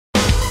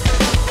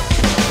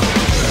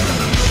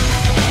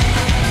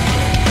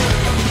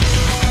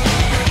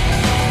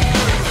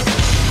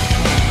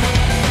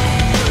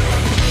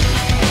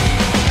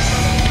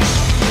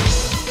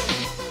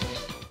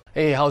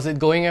Hey, how's it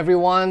going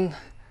everyone?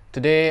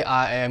 Today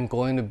I am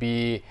going to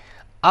be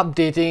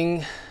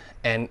updating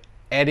and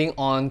adding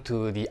on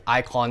to the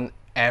Icon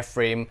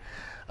Airframe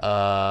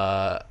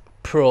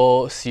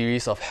Pro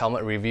series of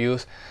helmet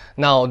reviews.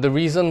 Now the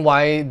reason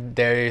why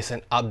there is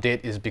an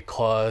update is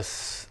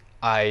because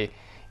I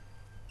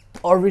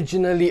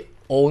originally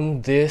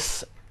owned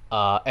this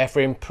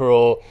Airframe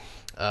Pro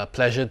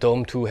Pleasure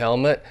Dome 2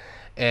 helmet,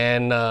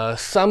 and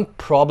some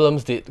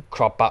problems did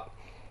crop up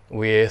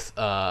with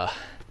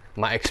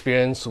my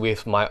experience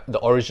with the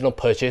original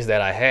purchase that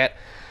I had,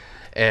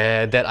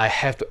 and that I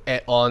have to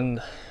add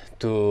on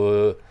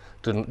to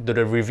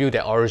the review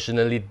that I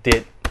originally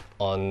did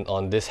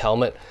on this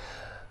helmet.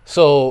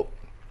 So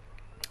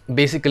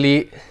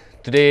basically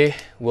today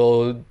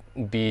will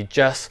be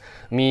just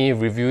me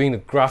reviewing the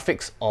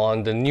graphics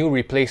on the new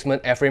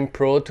replacement Airframe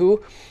Pro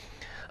 2,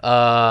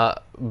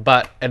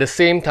 but at the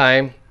same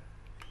time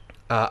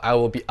I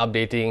will be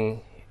updating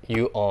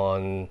you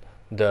on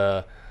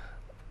the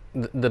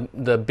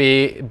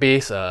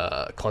base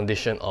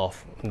condition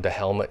of the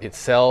helmet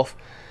itself.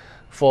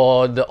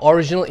 For the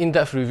original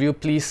in-depth review,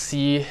 please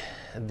see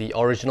the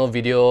original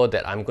video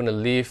that I'm going to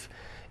leave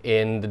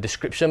in the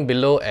description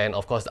below, and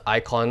of course the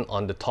icon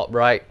on the top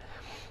right.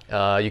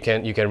 You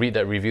can read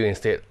that review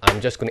instead.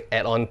 I'm just going to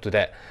add on to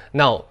that.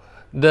 Now,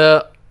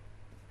 the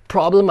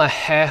problem I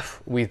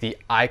have with the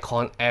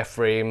Icon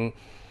Airframe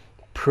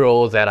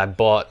Pro that I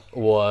bought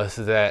was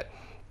that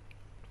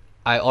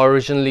I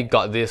originally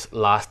got this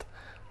last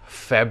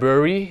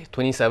February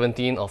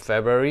 2017, or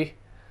February,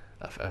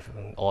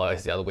 or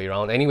it's the other way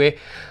around. Anyway,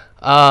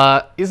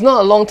 it's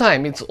not a long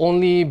time. It's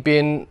only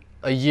been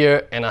a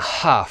year and a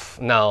half.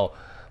 Now,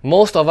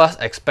 most of us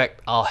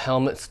expect our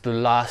helmets to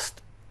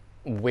last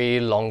way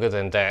longer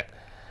than that,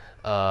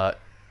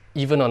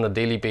 even on a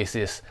daily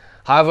basis.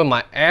 However,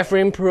 my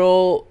Airframe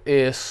Pro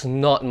is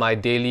not my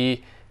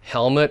daily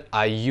helmet.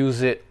 I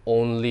use it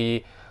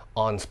only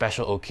on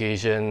special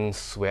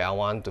occasions where I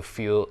want to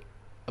feel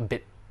a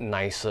bit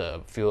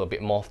nicer, feel a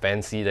bit more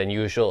fancy than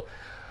usual.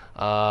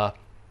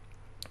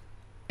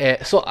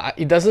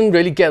 It doesn't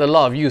really get a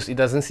lot of use. It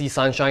doesn't see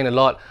sunshine a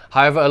lot.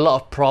 However, a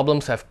lot of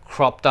problems have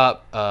cropped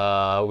up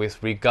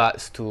with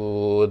regards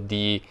to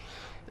the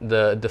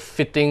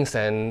fittings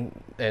and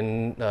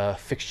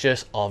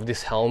fixtures of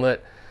this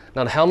helmet.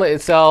 Now the helmet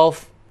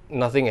itself,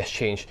 nothing has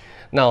changed.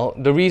 Now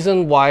the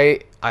reason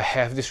why I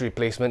have this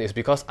replacement is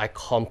because I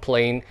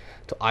complained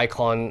to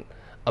Icon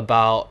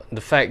about the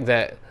fact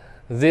that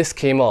this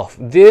came off.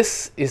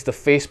 This is the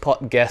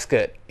faceport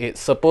gasket. It's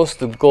supposed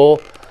to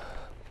go,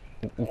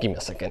 give me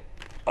a second.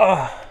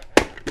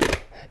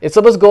 It's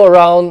supposed to go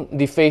around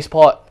the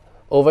faceport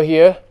over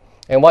here,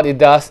 and what it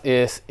does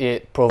is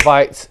it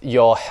provides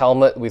your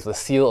helmet with a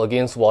seal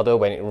against water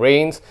when it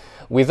rains.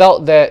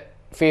 Without that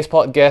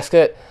faceport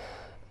gasket,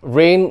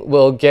 rain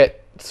will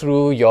get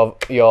through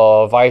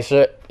your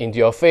visor into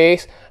your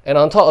face, and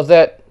on top of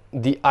that,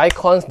 the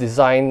Icon's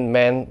design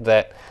meant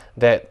that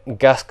that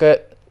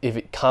gasket, if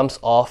it comes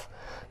off,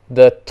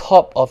 the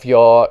top of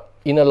your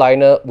inner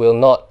liner will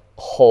not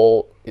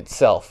hold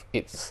itself.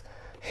 It's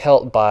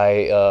held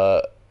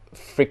by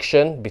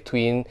friction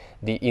between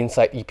the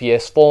inside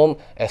EPS foam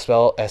as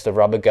well as the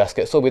rubber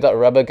gasket. So without a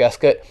rubber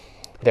gasket,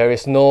 there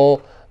is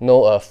no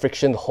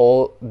friction to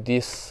hold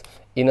this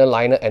inner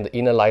liner, and the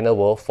inner liner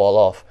will fall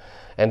off.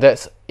 And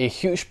that's a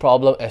huge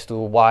problem as to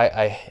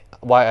why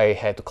I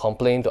had to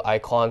complain to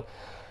Icon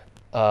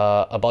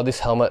about this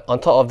helmet. On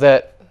top of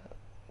that,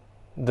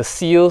 the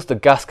seals, the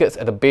gaskets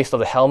at the base of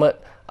the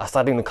helmet are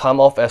starting to come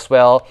off as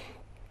well.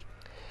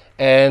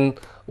 And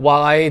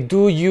while I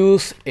do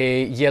use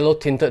a yellow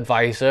tinted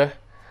visor,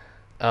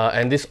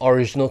 and this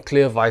original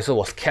clear visor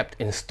was kept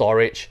in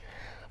storage,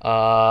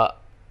 after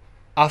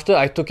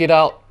I took it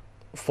out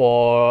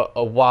for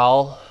a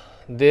while,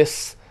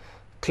 this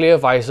clear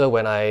visor,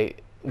 when I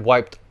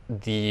wiped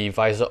the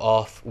visor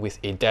off with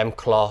a damp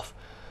cloth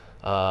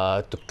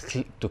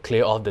to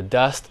clear off the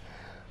dust,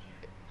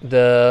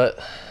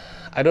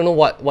 I don't know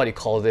what you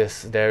call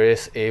this. There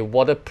is a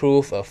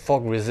waterproof,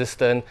 fog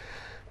resistant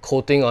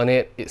coating on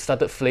it. It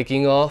started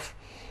flaking off.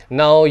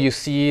 Now you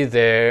see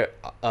there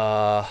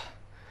are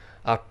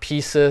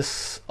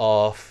pieces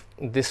of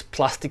this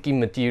plasticky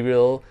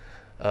material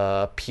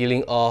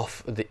peeling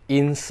off the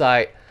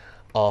inside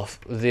of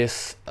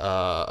this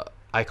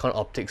Icon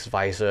Optics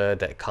visor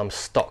that comes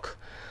stock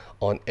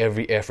on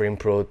every Airframe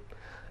Pro,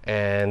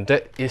 and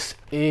that is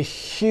a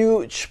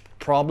huge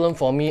problem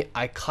for me.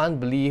 I can't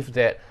believe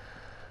that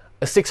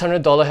a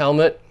 $600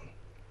 helmet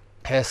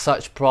has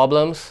such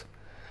problems.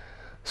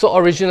 So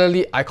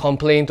originally I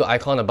complained to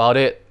Icon about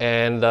it,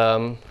 and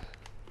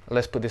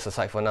let's put this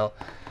aside for now.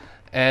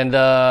 And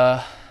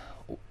I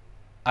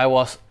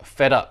was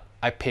fed up.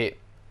 I paid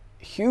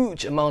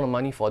huge amount of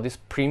money for this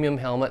premium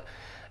helmet,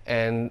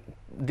 and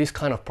this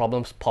kind of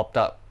problems popped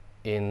up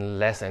in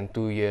less than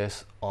 2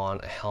 years on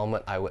a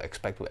helmet I would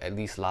expect to at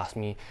least last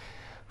me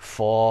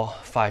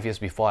 4-5 years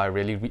before I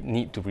really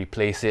need to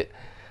replace it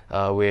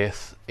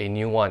with a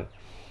new one.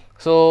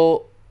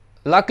 So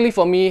luckily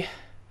for me,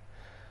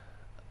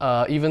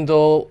 even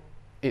though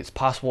it's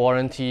past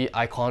warranty.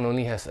 Icon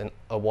only has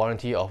a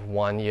warranty of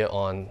 1 year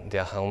on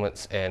their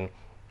helmets, and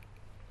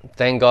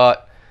thank God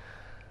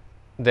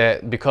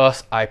that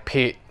because I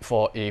paid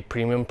for a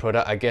premium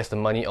product, I guess the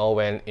money all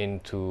went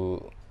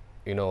into,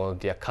 you know,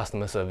 their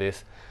customer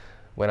service.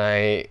 When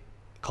I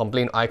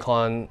complained,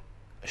 Icon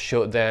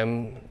showed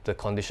them the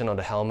condition of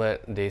the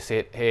helmet. They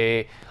said,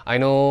 hey, I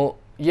know,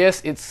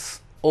 yes, it's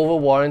over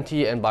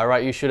warranty and by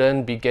right you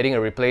shouldn't be getting a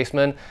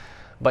replacement,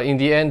 but in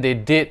the end they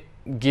did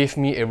give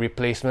me a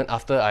replacement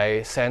after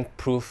I sent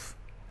proof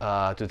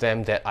to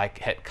them that I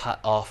had cut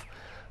off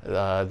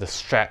the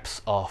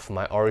straps of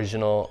my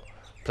original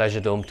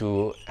Pleasure Dome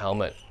 2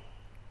 helmet,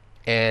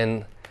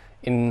 and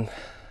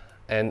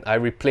I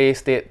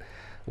replaced it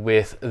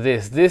with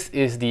this. This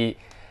is the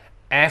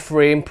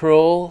Airframe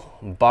Pro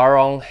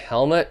Barong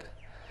helmet,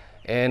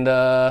 and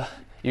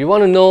you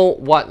want to know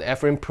what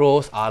Airframe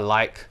Pros are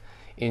like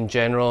in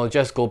general,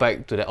 just go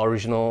back to the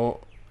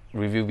original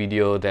review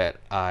video that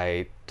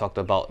I talked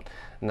about.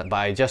 But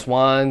I just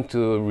want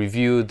to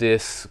review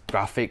this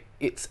graphic.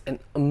 It's an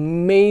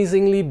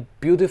amazingly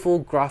beautiful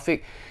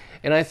graphic,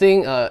 and I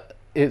think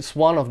it's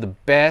one of the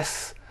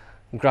best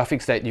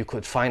graphics that you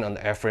could find on the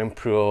Airframe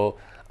Pro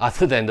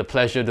other than the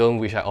Pleasure Dome,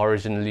 which I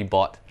originally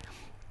bought.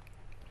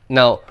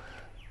 Now,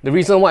 the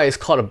reason why it's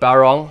called a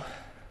Barong,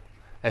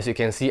 as you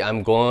can see,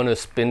 I'm going to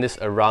spin this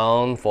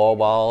around for a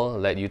while,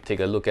 let you take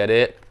a look at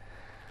it.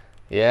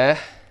 Yeah,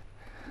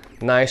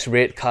 nice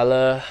red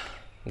color,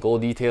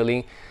 gold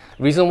detailing.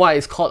 Reason why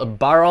it's called a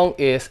Barong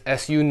is,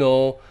 as you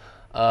know,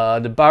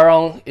 the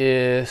Barong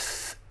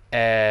is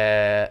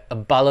a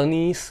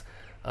Balinese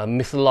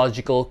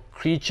mythological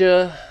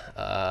creature.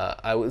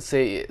 I would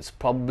say it's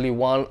probably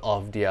one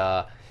of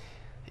their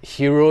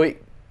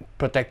heroic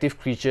protective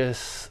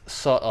creatures,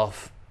 sort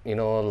of, you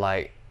know,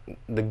 like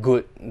the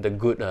good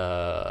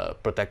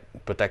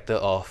protector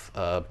of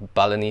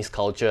Balinese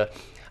culture.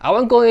 I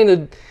won't go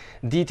into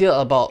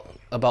detail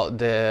about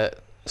the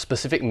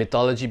specific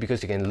mythology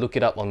because you can look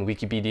it up on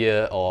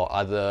Wikipedia or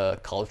other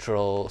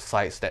cultural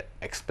sites that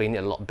explain it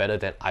a lot better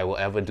than I will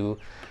ever do.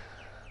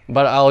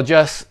 But I'll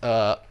just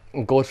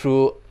go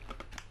through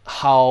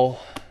how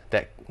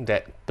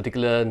that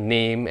particular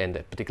name and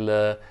that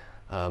particular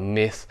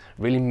myth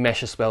really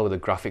meshes well with the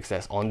graphics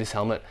that's on this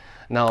helmet.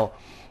 Now,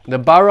 the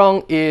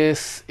Barong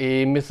is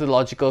a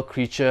mythological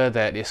creature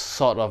that is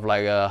sort of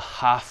like a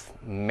half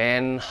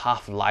man,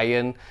 half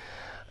lion,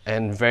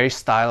 and very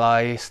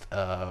stylized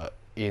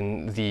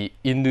in the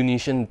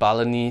Indonesian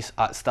Balinese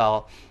art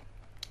style.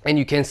 And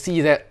you can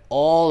see that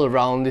all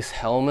around this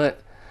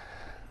helmet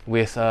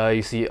with,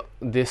 you see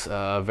this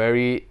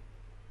very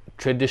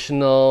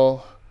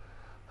traditional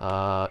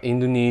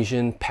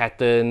Indonesian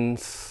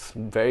patterns,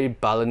 very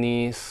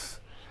Balinese,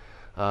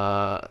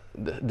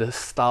 the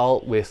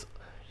style with,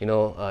 you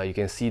know, you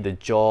can see the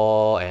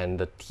jaw and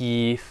the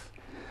teeth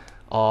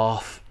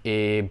of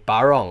a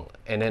Barong.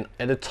 And then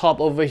at the top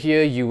over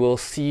here you will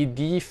see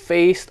the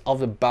face of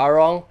the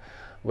Barong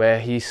where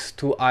his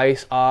two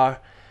eyes are,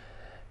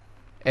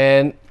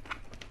 and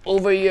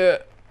over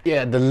here,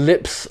 yeah, the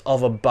lips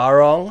of a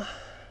Barong.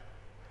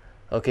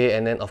 Okay,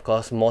 and then of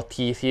course more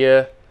teeth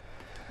here,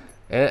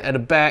 and at the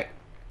back,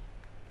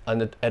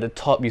 at the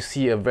top, you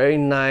see a very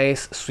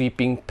nice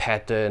sweeping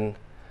pattern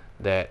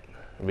that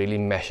really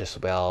meshes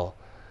well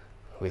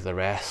with the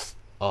rest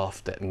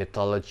of that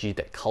mythology,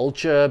 that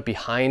culture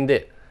behind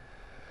it.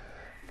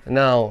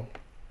 Now,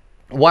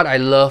 what I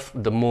love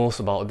the most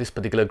about this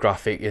particular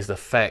graphic is the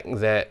fact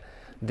that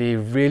they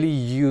really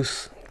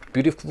use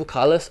beautiful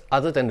colors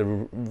other than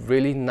the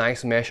really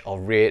nice mesh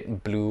of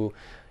red, blue,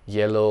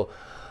 yellow.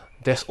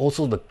 There's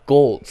also the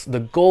golds. The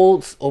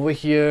golds over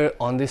here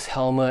on this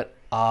helmet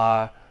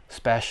are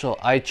special.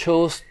 I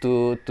chose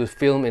to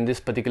film in this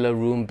particular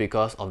room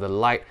because of the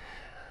light.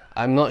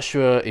 I'm not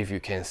sure if you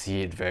can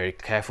see it very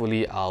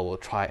carefully. I will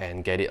try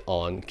and get it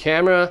on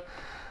camera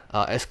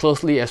as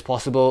closely as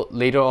possible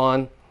later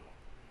on.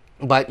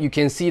 But you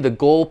can see the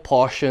gold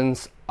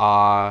portions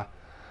have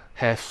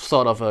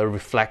sort of a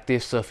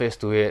reflective surface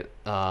to it,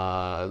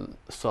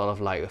 sort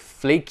of like a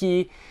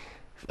flaking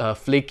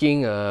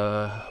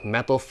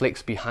metal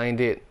flakes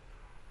behind it.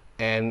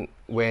 And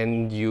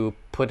when you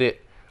put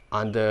it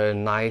under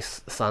nice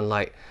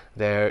sunlight,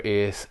 there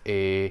is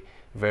a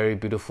very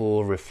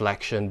beautiful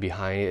reflection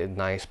behind it, a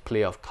nice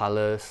play of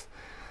colors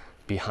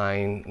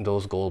behind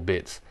those gold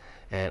bits.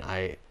 And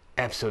I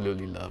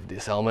absolutely love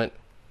this helmet.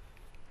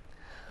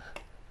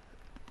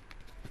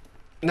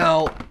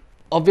 Now,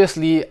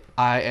 obviously,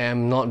 I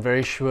am not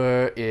very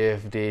sure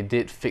if they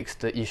did fix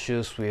the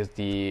issues with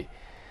the,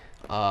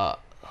 well,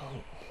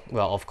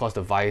 of course,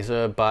 the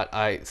visor, but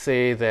I'd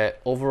say that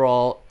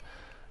overall,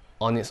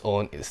 on its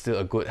own, it's still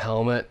a good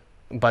helmet.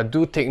 But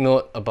do take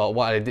note about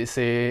what I did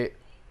say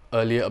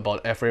earlier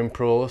about Airframe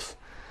Pros.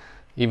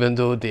 Even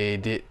though they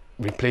did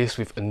replace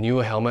with a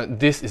newer helmet,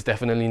 this is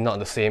definitely not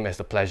the same as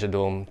the Pleasure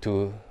Dome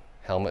 2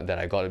 helmet that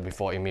I got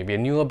before. It may be a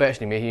newer batch,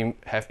 they may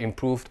have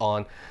improved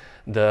on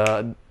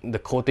the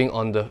coating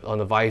on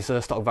the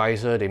visor, stock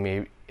visor. They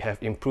may have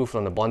improved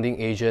on the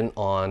bonding agent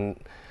on,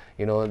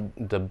 you know,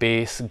 the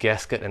base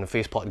gasket and the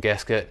faceport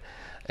gasket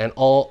and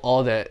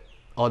all that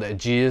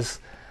jizz.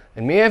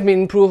 It may have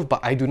been improved,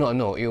 but I do not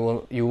know.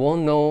 You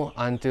won't know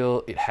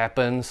until it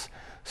happens.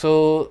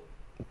 So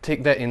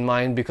take that in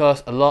mind,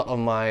 because a lot of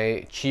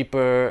my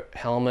cheaper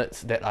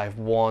helmets that I've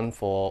worn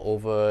for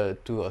over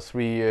 2 or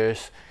 3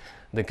 years,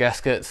 the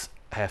gaskets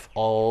have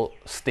all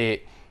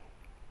stayed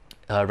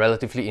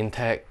relatively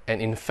intact.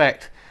 And in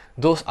fact,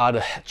 those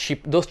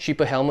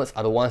cheaper helmets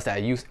are the ones that I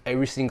use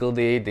every single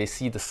day. They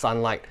see the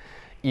sunlight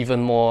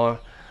even more,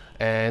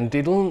 and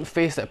they don't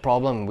face that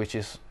problem, which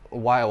is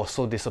why I was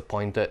so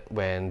disappointed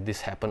when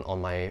this happened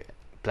on my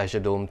Pleasure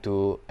Dome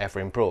 2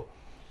 Airframe Pro.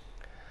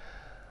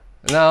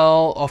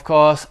 Now, of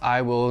course,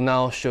 I will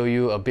now show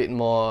you a bit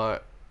more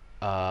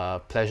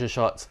pleasure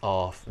shots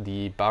of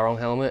the Barong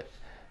helmet,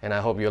 and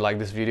I hope you like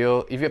this video.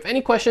 If you have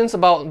any questions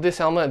about this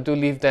helmet, do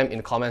leave them in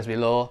the comments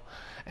below.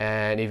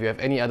 And if you have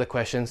any other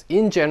questions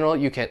in general,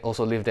 you can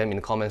also leave them in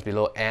the comments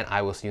below, and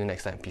I will see you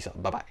next time. Peace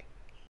out. Bye bye.